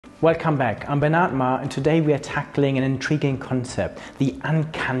Welcome back. I'm Marr, and today we are tackling an intriguing concept, the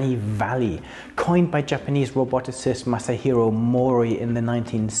Uncanny Valley. Coined by Japanese roboticist Masahiro Mori in the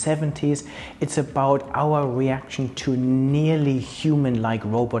 1970s, it's about our reaction to nearly human-like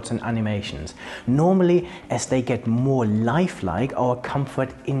robots and animations. Normally, as they get more lifelike, our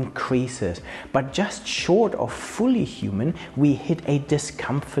comfort increases. But just short of fully human, we hit a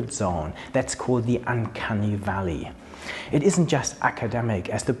discomfort zone that's called the Uncanny Valley. It isn't just academic,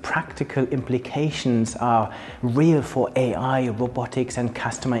 as the practical implications are real for AI, robotics, and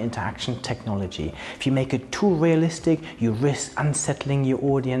customer interaction technology. If you make it too realistic, you risk unsettling your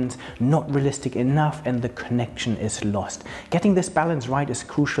audience, not realistic enough, and the connection is lost. Getting this balance right is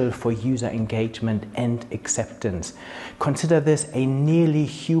crucial for user engagement and acceptance. Consider this: a nearly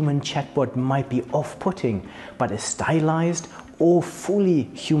human chatbot might be off-putting, but a stylized or fully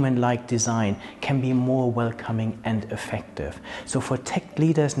human-like design can be more welcoming and effective. So for tech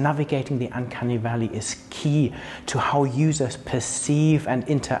leaders, navigating the Uncanny Valley is key to how users perceive and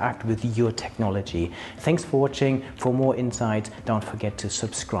interact with your technology. Thanks for watching. For more insights, don't forget to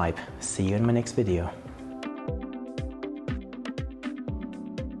subscribe. See you in my next video.